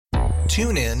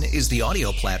TuneIn is the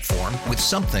audio platform with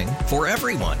something for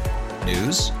everyone.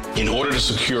 News. In order to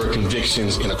secure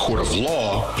convictions in a court of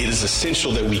law, it is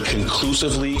essential that we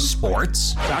conclusively.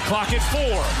 Sports. Got clock at 4.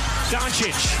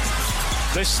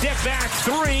 Doncic. The step back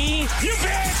 3. You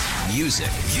bet. Music.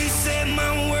 You set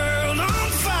my world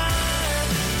on fire.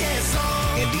 Yes,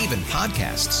 and even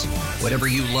podcasts. Whatever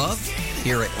you love,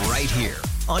 hear it right here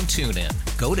on TuneIn.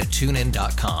 Go to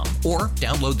TuneIn.com or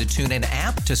download the TuneIn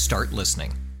app to start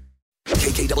listening.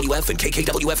 KKWF and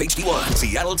KKWF HD1,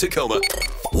 Seattle, Tacoma.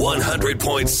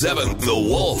 100.7 The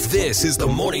Wolf. This is the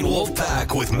Morning Wolf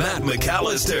Pack with Matt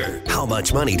McAllister. How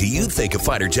much money do you think a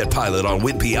fighter jet pilot on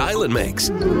Whidbey Island makes?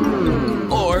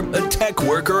 Or a tech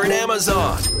worker in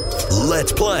Amazon?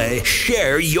 Let's play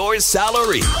Share Your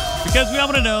Salary. Because we all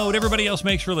want to know what everybody else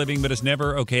makes for a living, but it's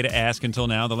never okay to ask until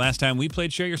now. The last time we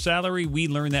played Share Your Salary, we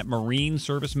learned that Marine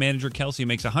Service Manager Kelsey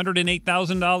makes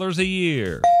 $108,000 a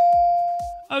year.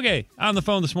 Okay, on the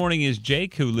phone this morning is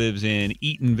Jake, who lives in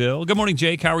Eatonville. Good morning,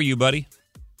 Jake. How are you, buddy?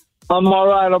 I'm all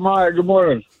right. Good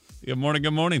morning. Good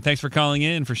morning. Thanks for calling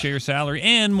in for Share Your Salary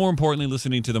and, more importantly,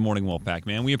 listening to the Morning Wolf Pack,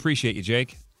 man. We appreciate you,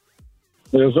 Jake.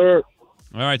 Yes, sir.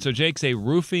 All right, so Jake's a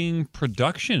roofing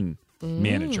production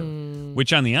manager,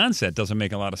 which on the onset doesn't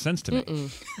make a lot of sense to me.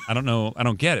 I don't know. I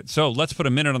don't get it. So let's put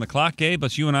a minute on the clock, Gabe.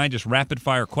 Let's you and I just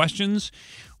rapid-fire questions.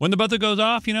 When the buzzer goes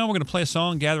off, we're going to play a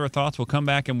song, gather our thoughts. We'll come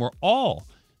back, and we're all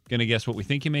going to guess what we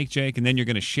think you make, Jake, and then you're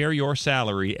going to share your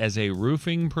salary as a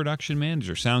roofing production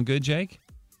manager. Sound good, Jake?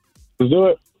 Let's do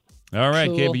it. All right,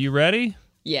 Cool. Gabe, are you ready?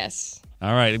 Yes.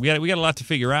 All right, we got a lot to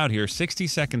figure out here. 60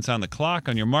 seconds on the clock.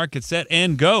 On your mark, get set,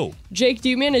 and go. Jake, do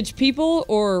you manage people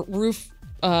or roof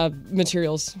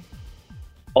materials?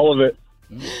 All of it.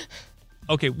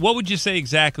 Okay, what would you say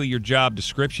exactly your job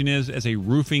description is as a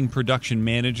roofing production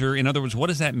manager? In other words, what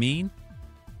does that mean?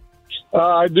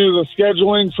 I do the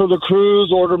scheduling for the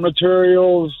crews, order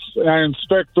materials, and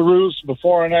inspect the roofs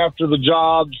before and after the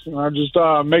jobs. And I just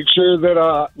make sure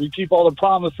that we keep all the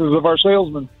promises of our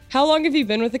salesmen. How long have you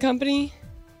been with the company?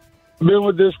 I've been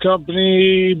with this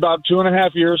company about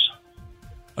 2.5 years.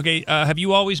 Okay, have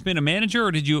you always been a manager,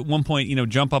 or did you at one point,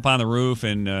 jump up on the roof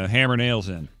and hammer nails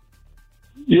in?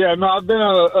 Yeah, no, I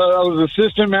was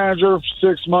assistant manager for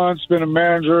 6 months, been a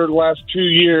manager the last 2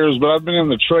 years, but I've been in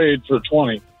the trade for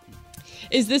 20.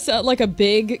 Is this like a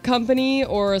big company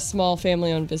or a small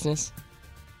family-owned business?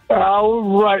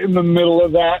 Right in the middle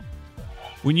of that.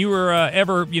 When you were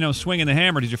ever, swinging the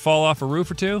hammer, did you fall off a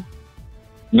roof or two?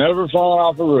 Never fallen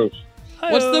off a roof.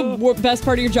 What's the best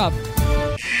part of your job?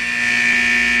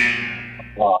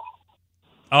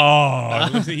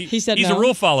 He said he's no. a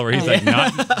rule follower. He's like,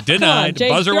 not denied. Come on,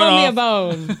 Jake, Buzzer throw went me off. a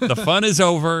bone. The fun is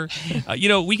over.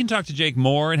 We can talk to Jake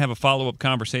more and have a follow-up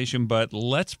conversation, but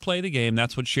let's play the game.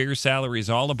 That's what Share Your Salary is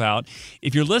all about.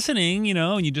 If you're listening,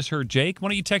 and you just heard Jake, why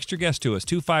don't you text your guest to us,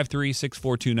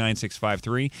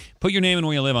 253-642-9653. Put your name and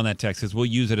where you live on that text, because we'll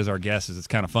use it as our guesses. It's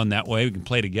kind of fun that way. We can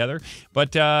play together.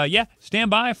 But, stand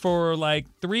by for like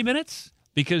 3 minutes,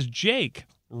 because Jake,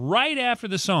 right after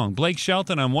the song, Blake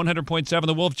Shelton on 100.7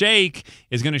 The Wolf, Jake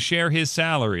is going to share his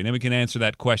salary. And then we can answer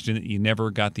that question that you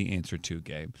never got the answer to,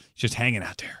 Gabe. It's just hanging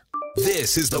out there.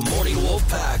 This is the Morning Wolf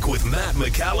Pack with Matt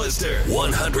McAllister.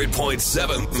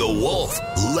 100.7 The Wolf.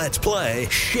 Let's play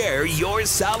Share Your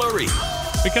Salary.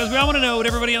 Because we all want to know what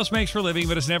everybody else makes for a living,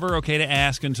 but it's never okay to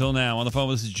ask until now. On the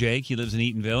phone, this is Jake. He lives in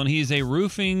Eatonville, and he's a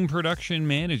roofing production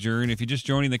manager. And if you're just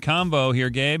joining the combo here,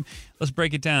 Gabe, let's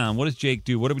break it down. What does Jake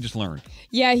do? What did we just learn?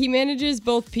 Yeah, he manages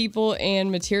both people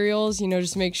and materials,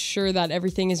 just to make sure that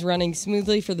everything is running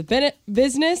smoothly for the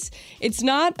business. It's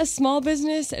not a small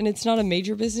business, and it's not a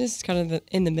major business. It's kind of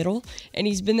in the middle. And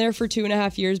he's been there for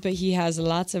 2.5 years, but he has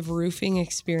lots of roofing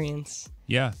experience.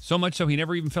 Yeah, so much so he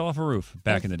never even fell off a roof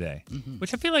back in the day,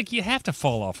 which I feel like you have to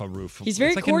fall off a roof. He's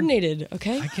very coordinated,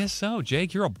 okay? I guess so.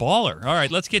 Jake, you're a baller. All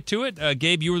right, let's get to it.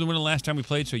 Gabe, you were the winner last time we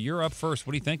played, so you're up first.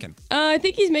 What are you thinking? I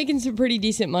think he's making some pretty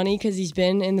decent money because he's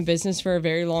been in the business for a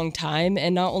very long time,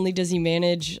 and not only does he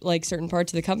manage certain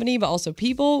parts of the company, but also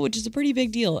people, which is a pretty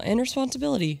big deal, and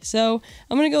responsibility. So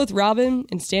I'm going to go with Robin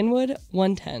in Stanwood,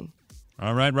 110.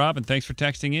 All right, Robin, thanks for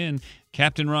texting in.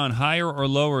 Captain Ron, higher or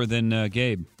lower than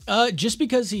Gabe? Just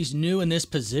because he's new in this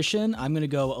position, I'm going to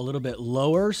go a little bit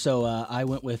lower. So I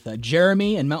went with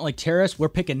Jeremy and Mount Lake Terrace. We're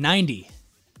picking 90.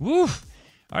 Woo! All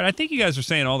right, I think you guys are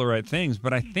saying all the right things,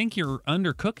 but I think you're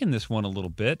undercooking this one a little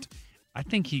bit. I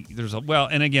think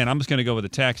and again, I'm just going to go with the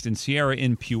text. And Sierra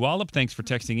in Puyallup, thanks for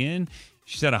texting in.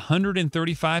 She said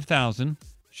 $135,000.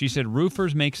 She said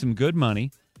roofers make some good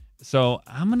money. So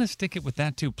I'm going to stick it with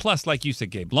that, too. Plus, like you said,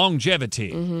 Gabe,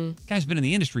 longevity. Guy's been in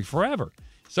the industry forever.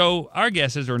 So our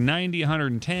guesses are 90,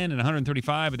 110, and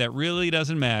 135, but that really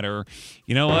doesn't matter.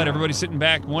 You know what? Everybody's sitting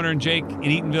back wondering, Jake, in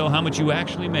Eatonville, how much you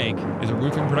actually make as a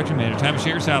roofing production manager. Time to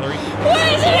share your salary. What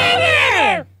is it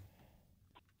over?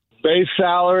 Base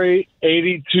salary,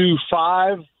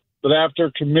 $82,500. But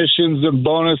after commissions and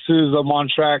bonuses, I'm on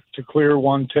track to clear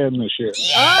 110 this year.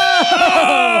 Oh,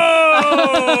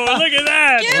 look at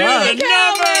that. Give me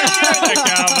the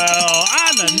cowbell.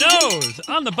 On the nose,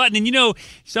 on the button. And, you know,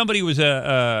 somebody was,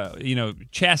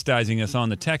 chastising us on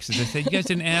the text. They said, you guys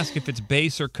didn't ask if it's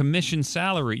base or commission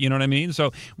salary. You know what I mean?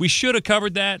 So we should have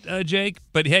covered that, Jake.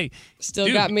 But, hey.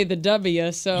 Still got me the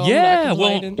W, so yeah, I'm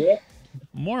not complaining.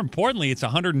 More importantly, it's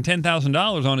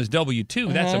 $110,000 on his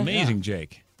W-2. That's amazing,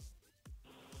 Jake.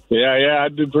 Yeah, I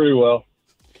did pretty well.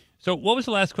 So what was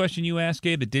the last question you asked,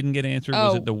 Gabe, that didn't get answered?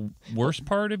 Was it the worst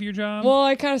part of your job? Well,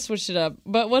 I kind of switched it up.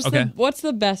 But what's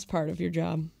the best part of your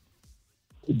job?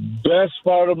 Best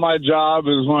part of my job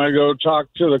is when I go talk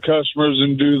to the customers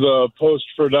and do the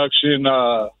post-production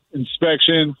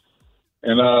inspection,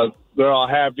 and they're all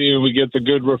happy and we get the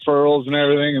good referrals and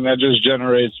everything, and that just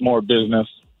generates more business.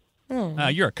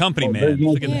 You're a company man.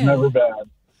 Business is never bad.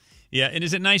 Yeah, and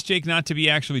is it nice, Jake, not to be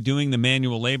actually doing the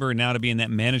manual labor and now to be in that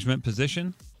management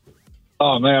position?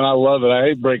 Oh, man, I love it. I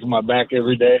hate breaking my back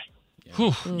every day.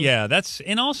 Yeah,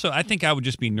 and also I think I would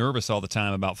just be nervous all the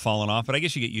time about falling off, but I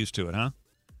guess you get used to it, huh?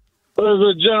 Well,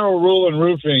 there's a general rule in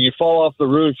roofing. You fall off the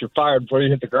roof, you're fired before you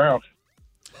hit the ground.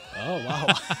 Oh, wow.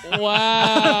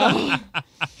 Wow.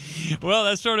 Well,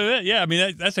 that's sort of it. Yeah, I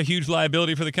mean, that's a huge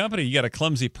liability for the company. You got a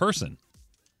clumsy person.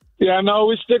 Yeah, no,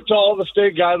 we stick to all the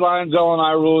state guidelines,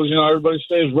 L&I rules. You know, everybody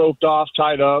stays roped off,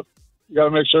 tied up. You got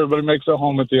to make sure everybody makes it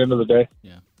home at the end of the day.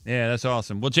 Yeah, that's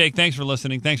awesome. Well, Jake, thanks for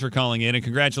listening. Thanks for calling in, and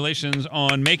congratulations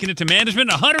on making it to management.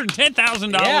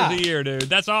 $110,000 a year, dude.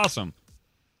 That's awesome.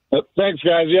 Thanks,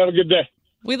 guys. You have a good day.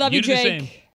 We love you,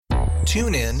 Jake.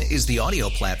 TuneIn is the audio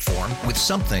platform with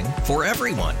something for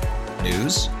everyone.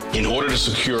 News. In order to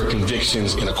secure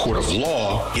convictions in a court of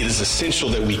law, it is essential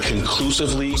that we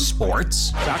conclusively.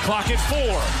 Sports. Got clock at 4.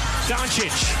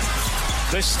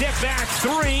 Doncic. The step back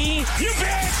 3. You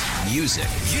bet. Music.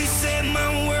 You set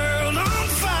my world on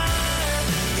fire.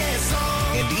 Yes,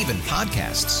 and even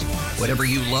podcasts. Whatever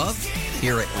you love,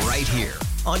 hear it right here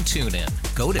on TuneIn.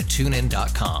 Go to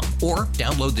TuneIn.com or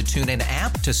download the TuneIn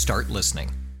app to start listening.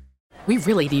 We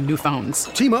really need new phones.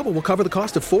 T-Mobile will cover the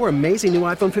cost of 4 amazing new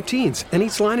iPhone 15s, and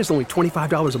each line is only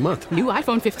 $25 a month. New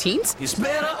iPhone 15s? It's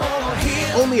better over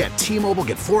here. Only at T-Mobile,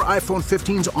 get 4 iPhone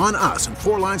 15s on us and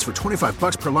 4 lines for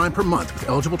 $25 per line per month with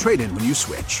eligible trade-in when you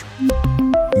switch.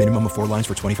 Minimum of 4 lines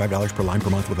for $25 per line per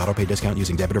month with autopay discount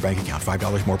using debit or bank account.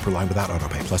 $5 more per line without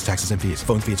autopay, plus taxes and fees.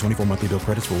 Phone fee at 24 monthly bill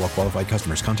credits for well-qualified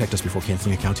customers. Contact us before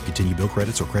canceling account to continue bill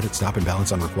credits or credit stop and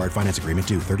balance on required finance agreement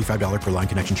due. $35 per line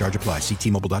connection charge applies. See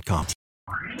T-Mobile.com.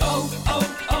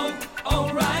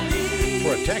 O'Reilly.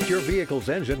 Protect your vehicle's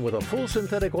engine with a full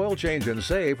synthetic oil change and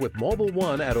save with Mobile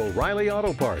One at O'Reilly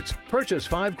Auto Parts. Purchase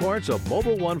 5 quarts of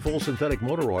Mobile One full synthetic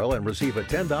motor oil and receive a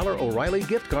 $10 O'Reilly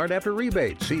gift card after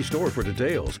rebate. See store for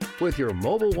details. With your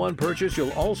Mobile One purchase,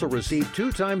 you'll also receive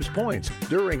 2 times points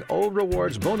during O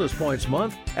Rewards Bonus Points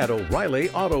Month at O'Reilly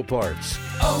Auto Parts.